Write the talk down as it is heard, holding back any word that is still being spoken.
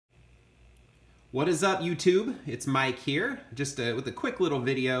What is up, YouTube? It's Mike here, just with a quick little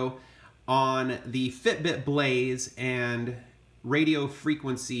video on the Fitbit Blaze and radio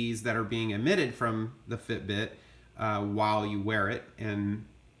frequencies that are being emitted from the Fitbit while you wear it, and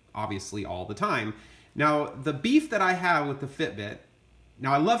obviously all the time. Now, the beef that I have with the Fitbit,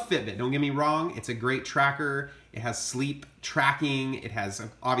 now I love Fitbit, don't get me wrong, it's a great tracker. It has sleep tracking, it has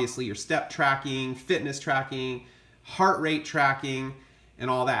obviously your step tracking, fitness tracking, heart rate tracking, and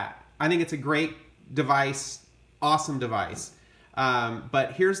all that. I think it's a great device, awesome device.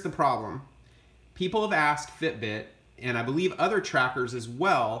 But here's the problem. People have asked Fitbit, and I believe other trackers as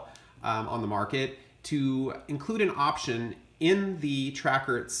well on the market, to include an option in the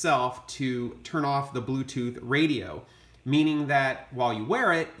tracker itself to turn off the Bluetooth radio, meaning that while you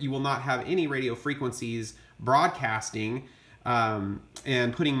wear it, you will not have any radio frequencies broadcasting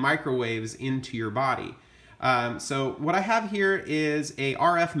and putting microwaves into your body. So what I have here is a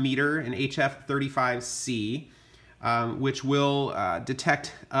RF meter, an HF35C, which will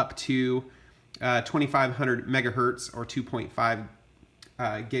detect up to 2500 megahertz or 2.5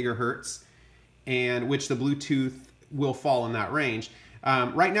 gigahertz, and which the Bluetooth will fall in that range.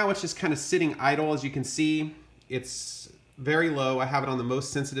 Right now it's just kind of sitting idle. As you can see, it's very low. I have it on the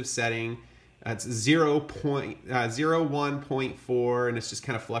most sensitive setting. It's 1.4, and it's just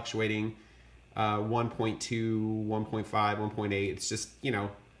kind of fluctuating. 1.2, 1.5, 1.8. It's just, you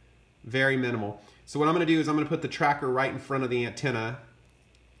know, very minimal. So what I'm going to do is I'm going to put the tracker right in front of the antenna,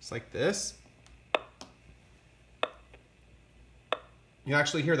 just like this. You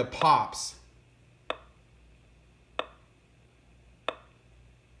actually hear the pops.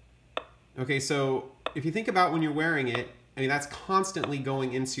 Okay, so if you think about when you're wearing it, I mean, that's constantly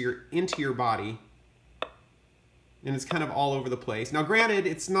going into your body. And it's kind of all over the place. Now, granted,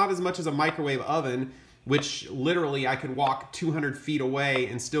 it's not as much as a microwave oven, which literally I could walk 200 feet away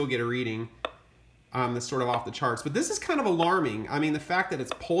and still get a reading that's sort of off the charts. But this is kind of alarming. I mean, the fact that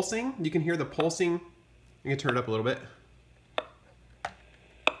it's pulsing, you can hear the pulsing. I'm gonna turn it up a little bit.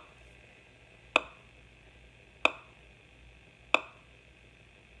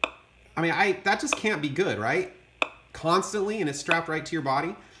 I mean, that just can't be good, right? Constantly, and it's strapped right to your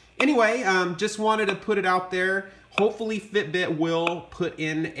body. Anyway, just wanted to put it out there. Hopefully Fitbit will put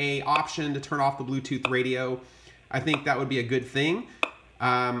in an option to turn off the Bluetooth radio. I think that would be a good thing.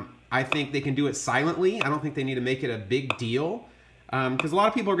 I think they can do it silently. I don't think they need to make it a big deal, because a lot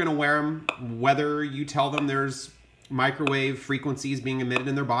of people are going to wear them whether you tell them there's microwave frequencies being emitted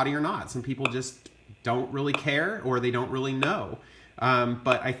in their body or not. Some people just don't really care, or they don't really know.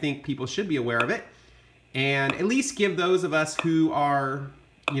 But I think people should be aware of it, and at least give those of us who are,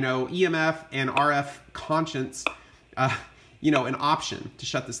 you know, EMF and RF conscious, you know, an option to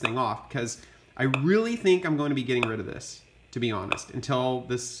shut this thing off, because I really think I'm going to be getting rid of this, to be honest, until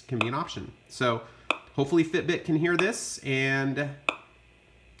this can be an option. So hopefully Fitbit can hear this, and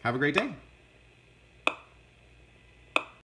have a great day.